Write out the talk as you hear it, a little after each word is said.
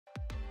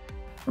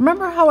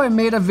Remember how I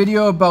made a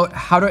video about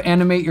how to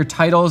animate your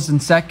titles in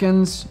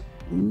seconds?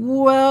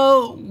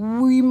 Well,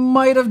 we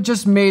might have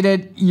just made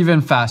it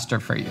even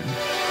faster for you.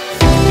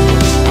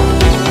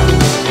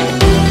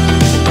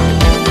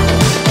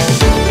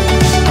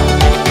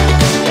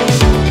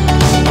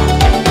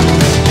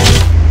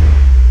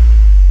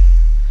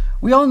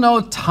 We all know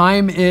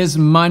time is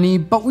money,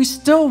 but we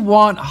still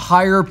want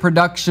higher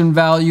production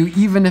value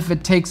even if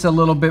it takes a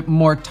little bit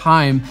more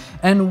time.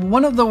 And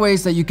one of the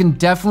ways that you can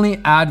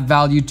definitely add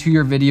value to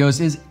your videos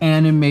is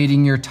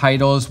animating your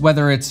titles,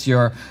 whether it's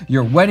your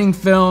wedding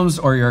films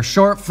or your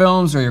short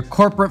films or your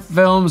corporate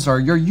films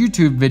or your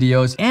YouTube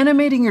videos.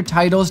 Animating your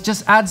titles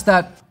just adds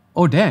that,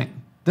 oh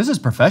dang, this is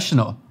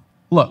professional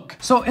look.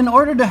 So in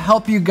order to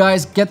help you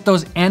guys get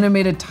those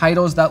animated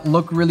titles that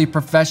look really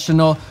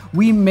professional,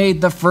 we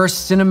made the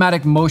first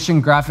cinematic motion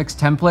graphics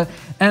template.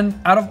 And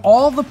out of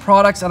all the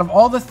products, out of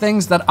all the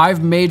things that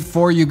I've made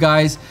for you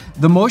guys,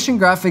 the motion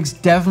graphics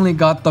definitely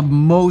got the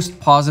most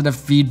positive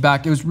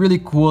feedback. It was really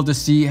cool to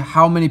see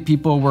how many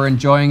people were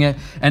enjoying it.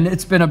 And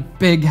it's been a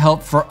big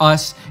help for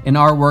us in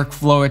our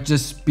workflow. It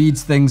just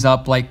speeds things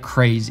up like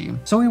crazy.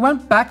 So we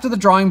went back to the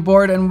drawing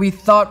board and we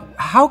thought,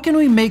 how can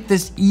we make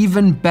this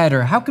even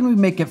better? How can we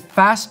make it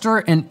faster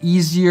and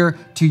easier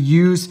to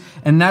use?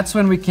 And that's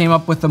when we came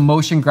up with the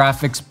Motion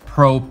Graphics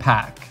Pro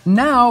Pack.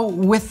 Now,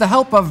 with the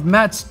help of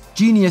Matt's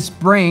genius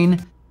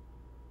brain,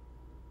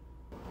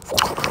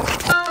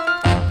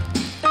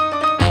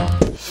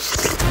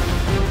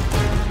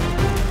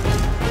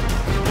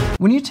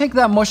 when you take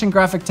that motion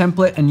graphic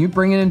template and you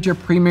bring it into your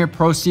Premiere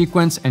Pro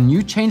sequence and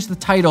you change the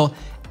title,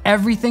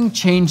 everything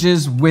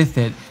changes with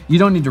it. You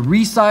don't need to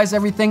resize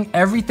everything.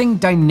 Everything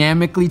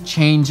dynamically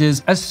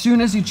changes as soon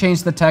as you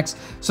change the text.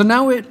 So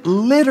now it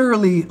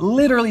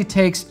literally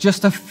takes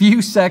just a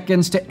few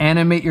seconds to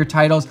animate your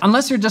titles.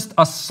 Unless you're just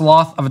a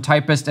sloth of a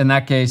typist, in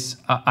that case,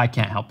 I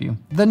can't help you.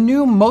 The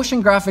new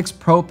Motion Graphics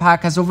Pro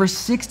Pack has over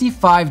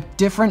 65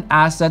 different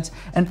assets,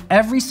 and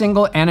every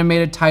single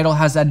animated title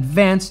has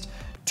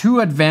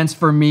too advanced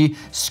for me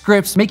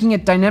scripts, making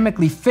it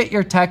dynamically fit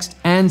your text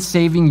and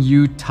saving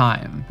you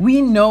time. We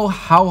know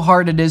how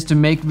hard it is to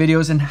make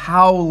videos and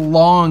how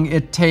long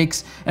it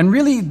takes, and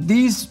really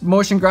these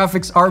motion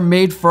graphics are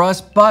made for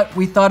us, but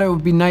we thought it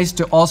would be nice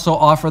to also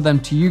offer them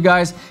to you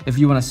guys if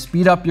you want to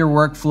speed up your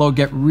workflow,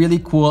 get really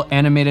cool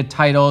animated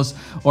titles,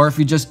 or if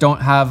you just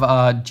don't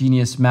have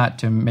Genius Matt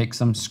to make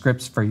some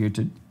scripts for you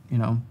to,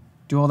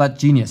 do all that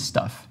genius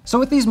stuff. So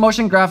with these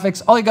motion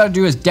graphics, all you gotta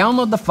do is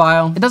download the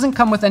file. It doesn't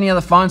come with any other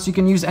fonts. You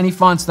can use any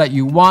fonts that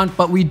you want,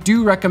 but we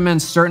do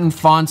recommend certain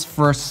fonts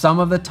for some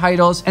of the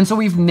titles. And so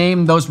we've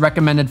named those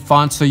recommended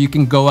fonts so you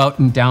can go out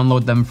and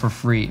download them for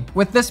free.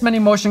 With this many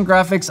motion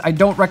graphics, I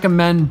don't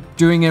recommend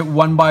doing it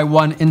one by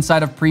one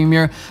inside of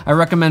Premiere. I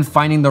recommend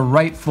finding the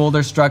right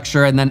folder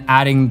structure and then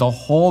adding the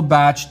whole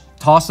batch.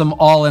 Toss them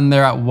all in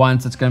there at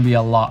once. It's gonna be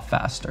a lot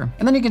faster.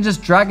 And then you can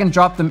just drag and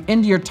drop them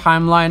into your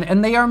timeline,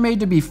 and they are made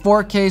to be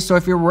 4K, so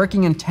if you're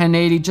working in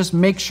 1080, just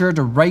make sure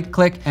to right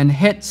click and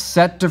hit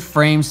set to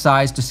frame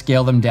size to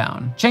scale them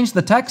down. Change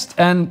the text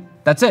and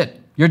that's it.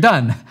 You're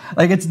done.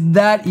 Like, it's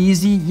that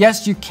easy.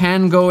 Yes, you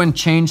can go and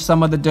change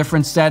some of the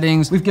different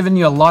settings. We've given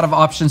you a lot of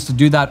options to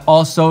do that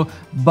also,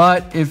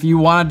 but if you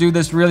wanna do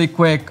this really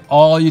quick,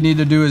 all you need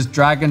to do is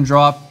drag and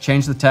drop,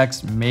 change the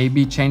text,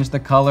 maybe change the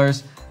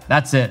colors.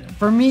 That's it.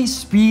 For me,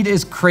 speed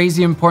is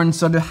crazy important,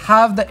 so to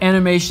have the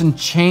animation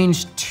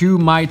change to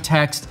my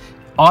text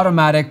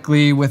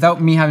automatically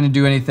without me having to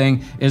do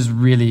anything is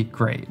really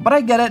great. But I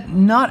get it,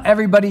 not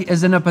everybody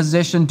is in a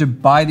position to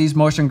buy these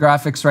motion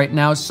graphics right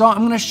now, so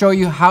I'm gonna show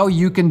you how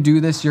you can do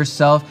this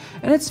yourself,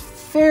 and it's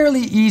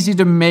fairly easy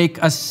to make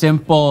a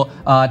simple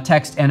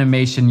text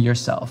animation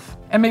yourself.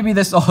 And maybe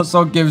this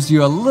also gives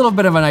you a little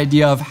bit of an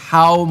idea of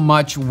how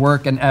much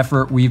work and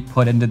effort we've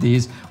put into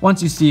these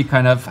once you see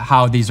kind of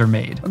how these are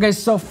made. Okay,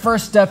 so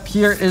first step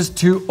here is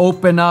to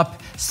open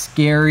up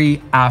scary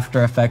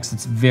After Effects.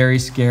 It's very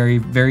scary,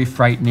 very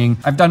frightening.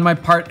 I've done my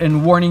part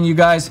in warning you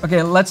guys.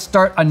 Okay, let's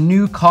start a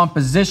new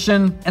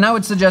composition. And I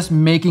would suggest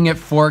making it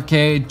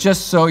 4K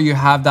just so you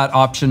have that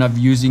option of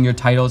using your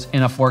titles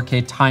in a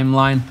 4K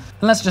timeline.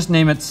 And let's just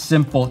name it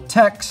Simple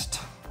Text.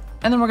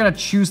 And then we're gonna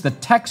choose the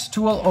text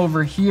tool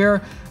over here.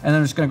 And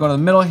then we're just gonna go to the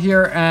middle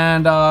here.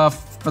 And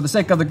for the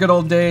sake of the good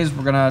old days,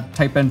 we're gonna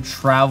type in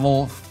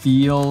travel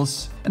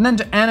feels. And then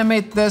to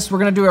animate this, we're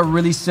gonna do a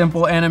really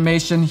simple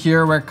animation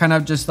here where it kind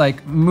of just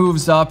like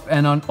moves up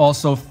and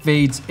also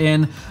fades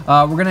in.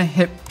 We're gonna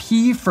hit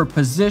P for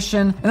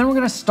position, and then we're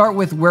gonna start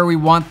with where we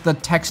want the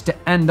text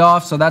to end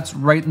off. So that's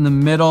right in the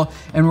middle,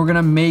 and we're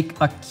gonna make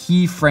a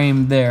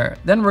keyframe there.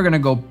 Then we're gonna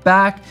go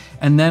back,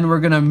 and then we're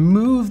gonna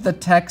move the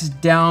text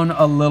down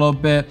a little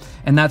bit,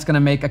 and that's gonna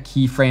make a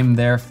keyframe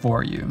there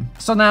for you.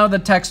 So now the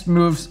text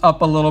moves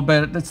up a little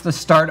bit. It's the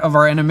start of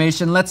our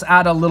animation. Let's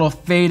add a little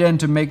fade in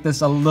to make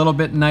this a little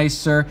bit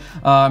nicer.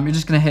 You're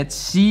just gonna hit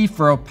C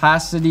for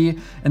opacity,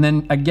 and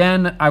then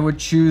again, I would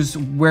choose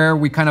where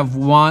we kind of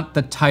want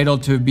the title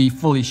to be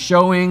fully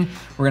showing.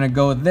 We're gonna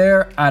go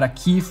there, add a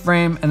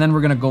keyframe, and then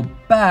we're gonna go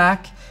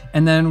back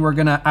And then we're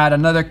gonna add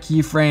another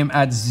keyframe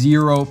at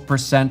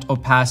 0%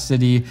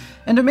 opacity.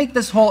 And to make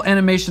this whole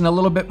animation a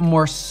little bit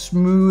more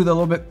smooth, a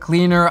little bit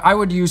cleaner, I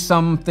would use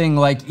something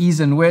like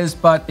Ease and Whiz,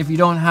 but if you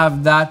don't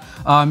have that,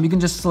 you can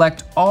just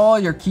select all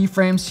your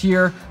keyframes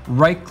here,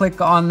 right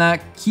click on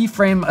that,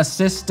 keyframe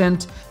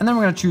assistant, and then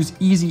we're gonna choose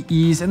Easy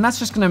Ease, and that's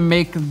just gonna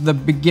make the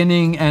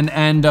beginning and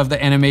end of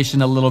the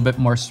animation a little bit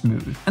more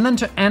smooth. And then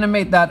to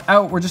animate that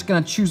out, we're just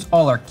gonna choose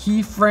all our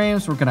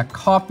keyframes, we're gonna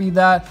copy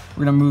that,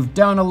 we're gonna move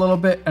down a little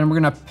bit, and we're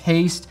gonna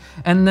paste.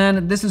 And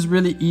then this is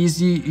really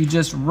easy. You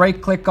just right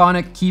click on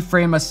it,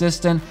 keyframe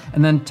assistant,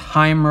 and then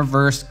time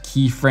reverse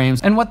keyframes.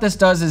 And what this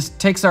does is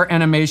takes our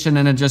animation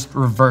and it just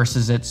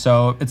reverses it.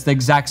 So it's the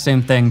exact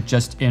same thing,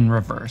 just in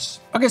reverse.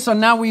 Okay, so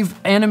now we've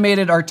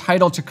animated our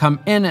title to come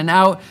in and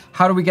out.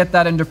 How do we get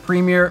that into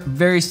Premiere?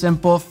 Very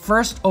simple.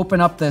 First,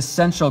 open up the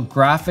Essential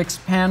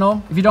Graphics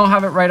panel. If you don't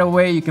have it right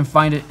away, you can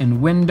find it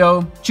in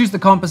Window. Choose the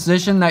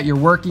composition that you're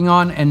working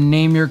on and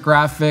name your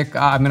graphic.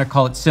 I'm gonna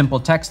call it Simple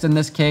Text in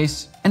this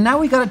case. And now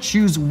we gotta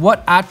choose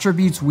what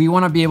attributes we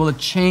wanna be able to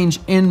change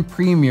in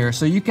Premiere.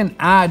 So you can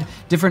add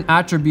different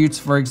attributes.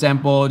 For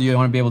example, do you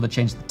wanna be able to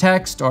change the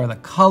text or the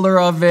color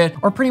of it,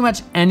 or pretty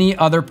much any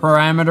other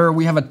parameter.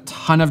 We have a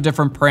ton of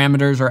different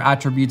parameters or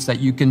attributes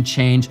that you can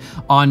change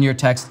on your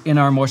text in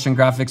our motion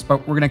graphics,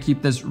 but we're gonna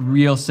keep this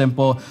real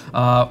simple.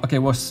 Okay,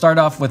 we'll start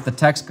off with the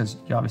text because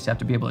you obviously have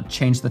to be able to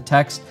change the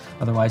text.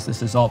 Otherwise,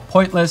 this is all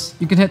pointless.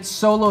 You can hit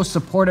Solo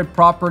Supported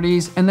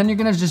Properties, and then you're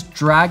gonna just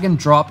drag and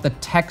drop the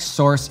text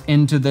source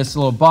into this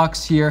little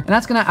box here, and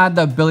that's gonna add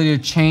the ability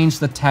to change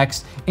the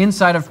text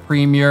inside of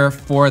Premiere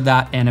for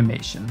that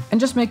animation. And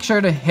just make sure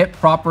to hit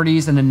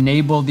Properties and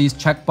enable these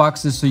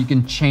checkboxes so you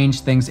can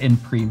change things in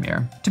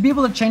Premiere. To be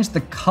able to change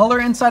the color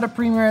inside of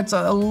Premiere, it's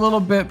a little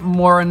bit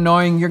more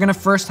annoying. You're gonna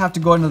first have to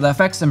go into the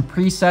Effects and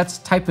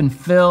Presets, type in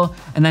Fill,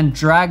 and then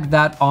drag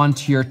that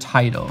onto your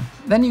title.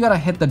 Then you gotta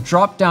hit the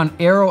drop down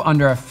arrow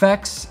under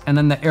Effects, and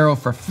then the arrow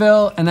for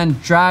Fill, and then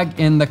drag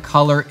in the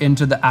color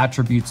into the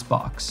Attributes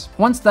box.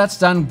 Once that's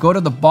done, go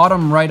to the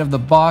bottom right of the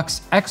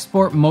box,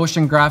 export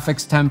motion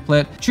graphics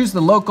template, choose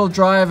the local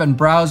drive and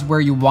browse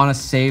where you wanna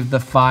save the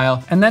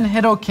file, and then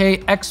hit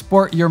OK,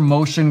 export your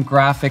motion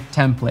graphic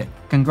template.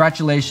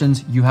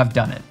 Congratulations, you have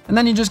done it. And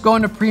then you just go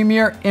into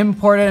Premiere,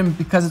 import it, and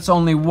because it's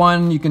only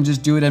one, you can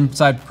just do it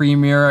inside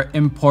Premiere,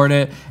 import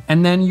it,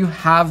 and then you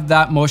have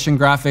that motion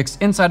graphics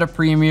inside of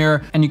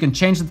Premiere, and you can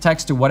change the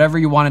text to whatever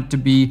you want it to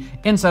be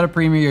inside of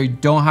Premiere. You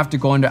don't have to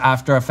go into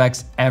After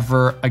Effects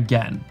ever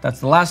again. That's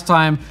the last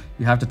time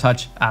you have to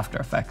touch After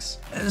Effects.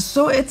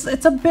 So it's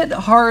a bit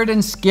hard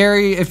and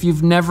scary if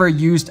you've never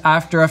used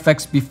After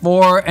Effects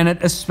before, and it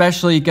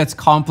especially gets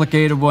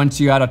complicated once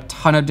you add a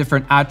ton of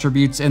different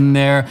attributes in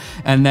there,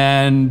 and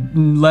then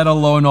let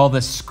alone all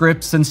the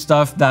scripts and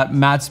stuff that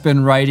Matt's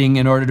been writing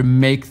in order to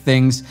make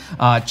things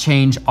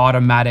change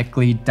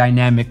automatically,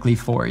 dynamically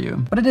for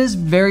you. But it is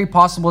very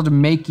possible to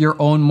make your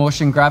own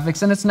motion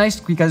graphics, and it's nice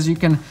because you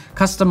can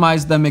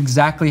customize them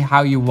exactly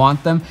how you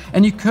want them.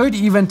 And you could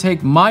even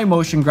take my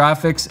motion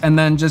graphics and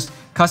then just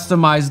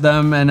customize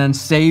them and then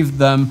save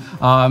them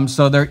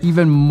so they're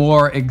even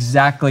more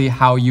exactly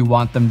how you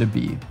want them to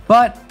be.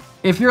 But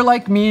if you're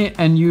like me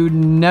and you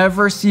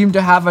never seem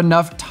to have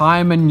enough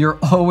time and you're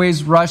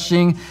always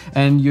rushing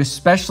and you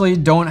especially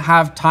don't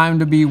have time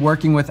to be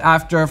working with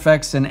After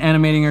Effects and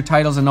animating your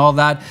titles and all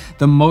that,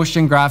 the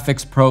Motion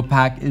Graphics Pro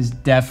Pack is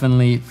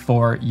definitely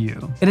for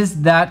you. It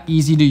is that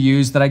easy to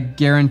use that I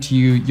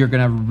guarantee you're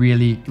gonna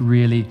really,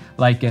 really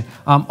like it.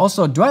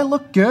 Also, do I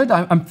look good?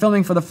 I'm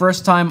filming for the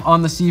first time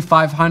on the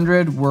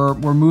C500.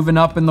 We're moving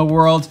up in the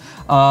world.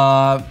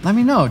 Let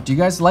me know. Do you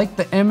guys like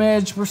the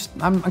image?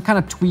 I'm kind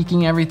of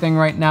tweaking everything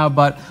right now,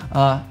 but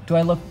do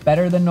I look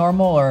better than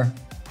normal or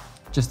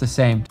just the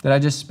same? Did I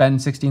just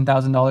spend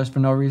 $16,000 for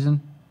no reason?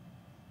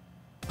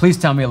 Please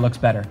tell me it looks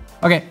better.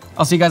 Okay,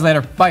 I'll see you guys later.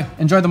 Bye.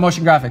 Enjoy the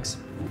motion graphics.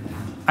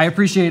 I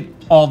appreciate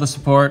all the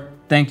support.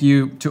 Thank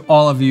you to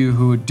all of you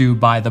who do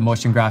buy the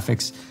motion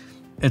graphics.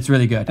 It's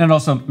really good. And it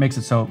also makes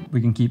it so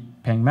we can keep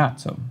paying Matt.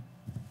 So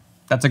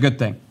that's a good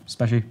thing,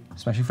 especially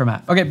for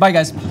Matt. Okay, bye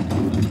guys.